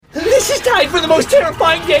just died for the most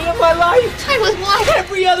terrifying day of my life. Tied with what?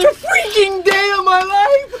 Every other freaking day of my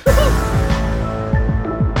life.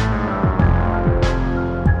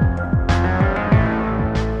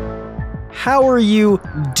 How are you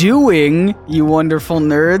doing, you wonderful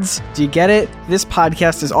nerds? Do you get it? This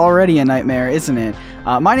podcast is already a nightmare, isn't it?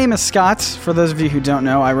 My name is Scott. For those of you who don't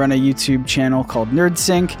know, I run a YouTube channel called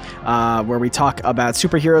NerdSync, where we talk about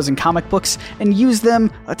superheroes and comic books and use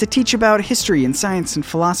them to teach about history and science and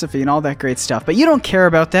philosophy and all that great stuff. But you don't care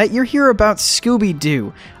about that. You're here about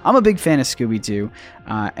Scooby-Doo. I'm a big fan of Scooby-Doo.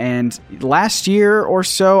 And last year or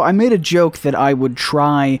so, I made a joke that I would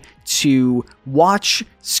try to watch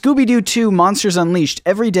Scooby-Doo 2 Monsters Unleashed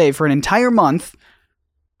every day for an entire month,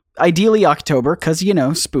 ideally October, because, you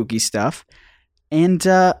know, spooky stuff. And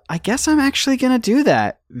I guess I'm actually going to do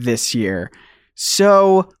that this year.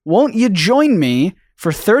 So won't you join me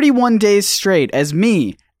for 31 days straight as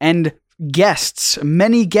me and guests,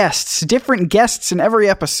 many guests, different guests in every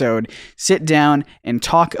episode, sit down and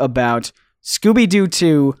talk about Scooby-Doo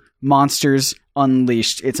 2 Monsters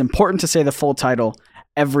Unleashed. It's important to say the full title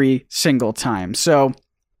every single time. So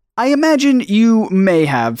I imagine you may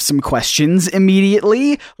have some questions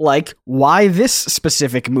immediately, like why this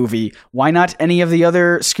specific movie? Why not any of the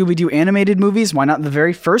other Scooby-Doo animated movies? Why not the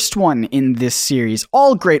very first one in this series?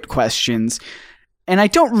 All great questions. And I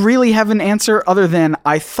don't really have an answer other than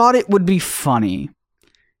I thought it would be funny.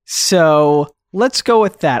 So let's go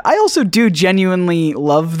with that. I also do genuinely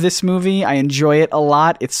love this movie. I enjoy it a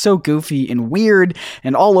lot. It's so goofy and weird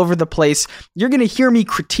and all over the place. You're going to hear me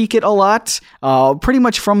critique it a lot, pretty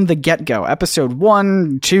much from the get-go. Episode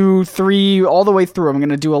 1, 2, 3, all the way through. I'm going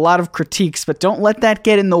to do a lot of critiques, but don't let that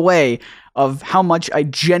get in the way of how much I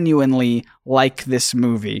genuinely like this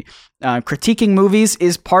movie. Critiquing movies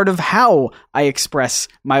is part of how I express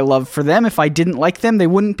my love for them. If I didn't like them, they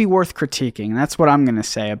wouldn't be worth critiquing. That's what I'm going to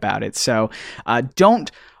say about it. So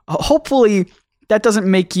hopefully that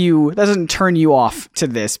doesn't turn you off to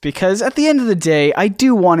this, because at the end of the day, I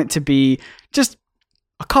do want it to be just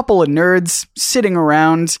a couple of nerds sitting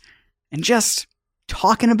around and just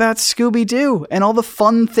talking about Scooby-Doo and all the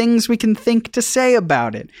fun things we can think to say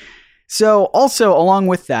about it. So also along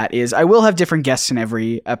with that is I will have different guests in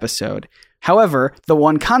every episode. However, the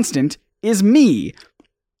one constant is me.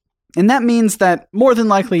 And that means that more than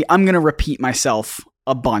likely I'm going to repeat myself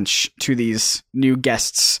a bunch to these new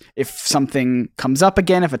guests. If something comes up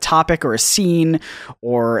again, if a topic or a scene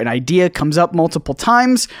or an idea comes up multiple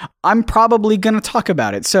times, I'm probably going to talk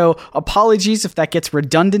about it. So apologies if that gets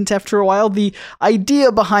redundant after a while. The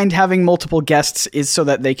idea behind having multiple guests is so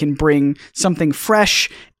that they can bring something fresh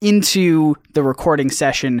into the recording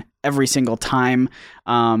session every single time.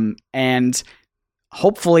 And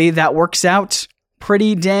hopefully that works out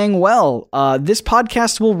pretty dang well. This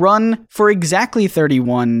podcast will run for exactly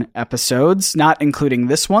 31 episodes, not including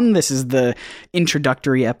this one. This is the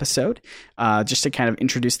introductory episode, just to kind of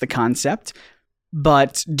introduce the concept.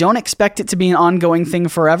 But don't expect it to be an ongoing thing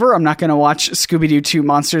forever. I'm not going to watch Scooby-Doo 2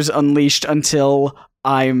 Monsters Unleashed until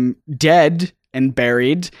I'm dead and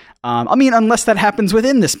buried. I mean, unless that happens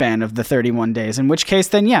within the span of the 31 days, in which case,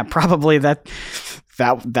 then yeah, probably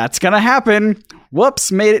that's gonna happen.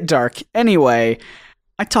 Whoops, made it dark. Anyway,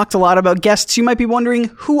 I talked a lot about guests. You might be wondering,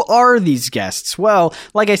 who are these guests? Well,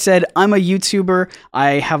 like I said, I'm a YouTuber.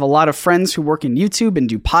 I have a lot of friends who work in YouTube and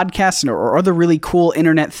do podcasts or other really cool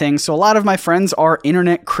internet things. So a lot of my friends are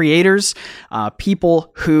internet creators,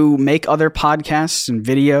 people who make other podcasts and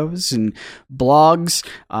videos and blogs.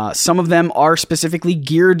 Some of them are specifically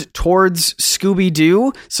geared towards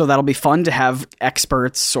Scooby-Doo, so that'll be fun to have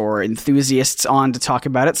experts or enthusiasts on to talk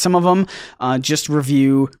about it. Some of them just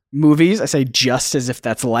review movies. I say just as if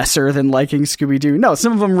that's lesser than liking Scooby-Doo. No,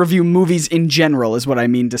 some of them review movies in general is what I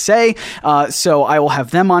mean to say. So I will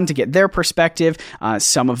have them on to get their perspective.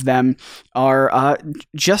 Some of them are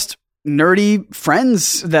just nerdy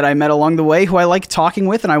friends that I met along the way who I like talking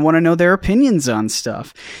with and I want to know their opinions on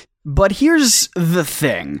stuff. But here's the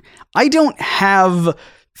thing. I don't have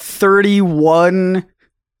 31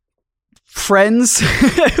 friends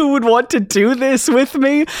who would want to do this with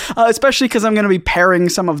me, especially because I'm going to be pairing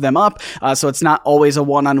some of them up, so it's not always a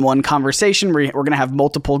one-on-one conversation. We're going to have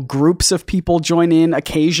multiple groups of people join in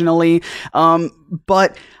occasionally,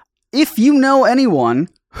 but if you know anyone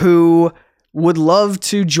who would love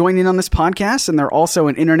to join in on this podcast and they're also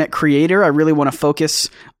an internet creator, I really want to focus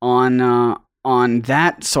on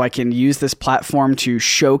that so I can use this platform to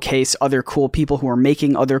showcase other cool people who are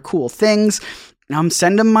making other cool things.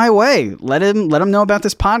 Send them my way. Let them know about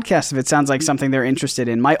this podcast if it sounds like something they're interested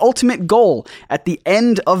in. My ultimate goal at the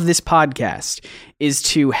end of this podcast is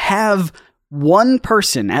to have one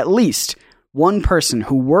person, at least, one person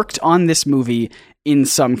who worked on this movie in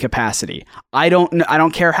some capacity. I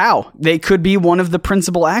don't care how. They could be one of the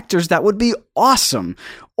principal actors. That would be awesome.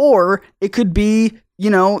 Or it could be,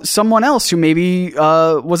 someone else who maybe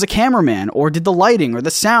was a cameraman or did the lighting or the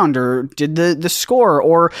sound or did the score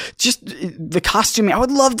or just the costuming. I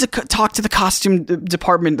would love to talk to the costume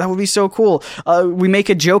department. That would be so cool. We make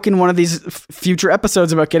a joke in one of these future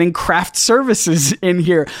episodes about getting craft services in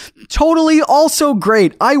here. Totally also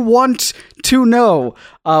great. I want to know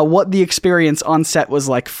what the experience on set was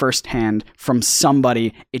like firsthand from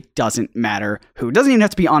somebody. It doesn't matter who. It doesn't even have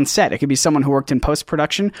to be on set. It could be someone who worked in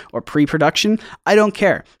post-production or pre-production. I don't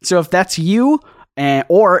care. So if that's you,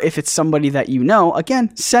 or if it's somebody that you know,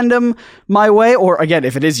 again, send them my way. Or again,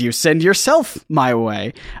 if it is you, send yourself my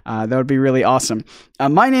way. That would be really awesome.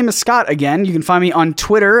 My name is Scott. Again, you can find me on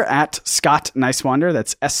Twitter at Scott Nicewander.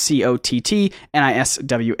 That's SCOTT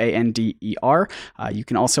NISWANDER. You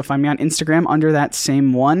can also find me on Instagram under that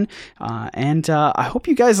same one. And I hope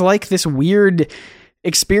you guys like this weird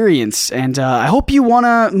experience, and I hope you want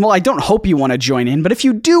to, well, I don't hope you want to join in, but if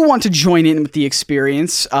you do want to join in with the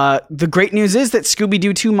experience, the great news is that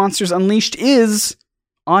Scooby-Doo 2 Monsters Unleashed is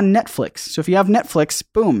on Netflix. So if you have Netflix,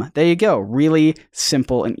 boom, there you go. Really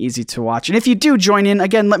simple and easy to watch. And if you do join in,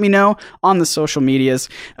 again, let me know on the social medias.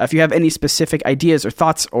 If you have any specific ideas or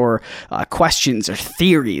thoughts or questions or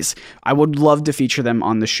theories, I would love to feature them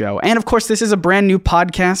on the show. And of course, this is a brand new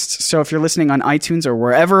podcast. So if you're listening on iTunes or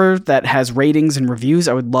wherever that has ratings and reviews,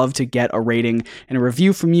 I would love to get a rating and a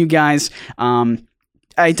review from you guys.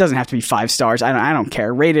 It doesn't have to be 5 stars. I don't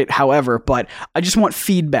care. Rate it however, but I just want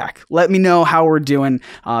feedback. Let me know how we're doing.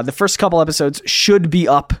 The first couple episodes should be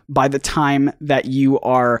up by the time that you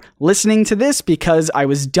are listening to this, because I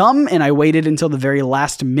was dumb and I waited until the very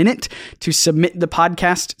last minute to submit the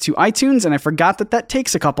podcast to iTunes, and I forgot that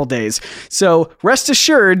takes a couple days. So rest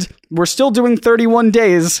assured, we're still doing 31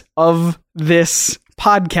 days of this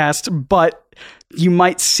podcast, but you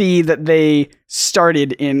might see that they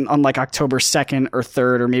started on like October 2nd or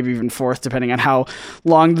 3rd or maybe even 4th, depending on how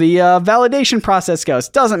long the validation process goes.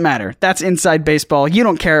 Doesn't matter. That's inside baseball. You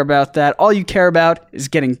don't care about that. All you care about is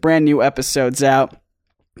getting brand new episodes out.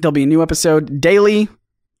 There'll be a new episode daily.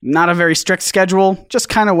 Not a very strict schedule. Just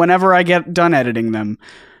kind of whenever I get done editing them.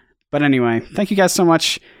 But anyway, thank you guys so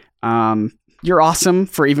much. You're awesome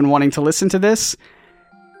for even wanting to listen to this.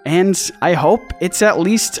 And I hope it's at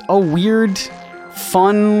least a weird,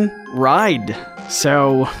 fun ride.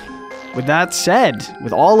 So, with that said,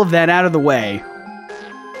 with all of that out of the way,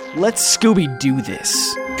 let's Scooby-Doo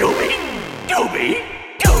this. Scooby?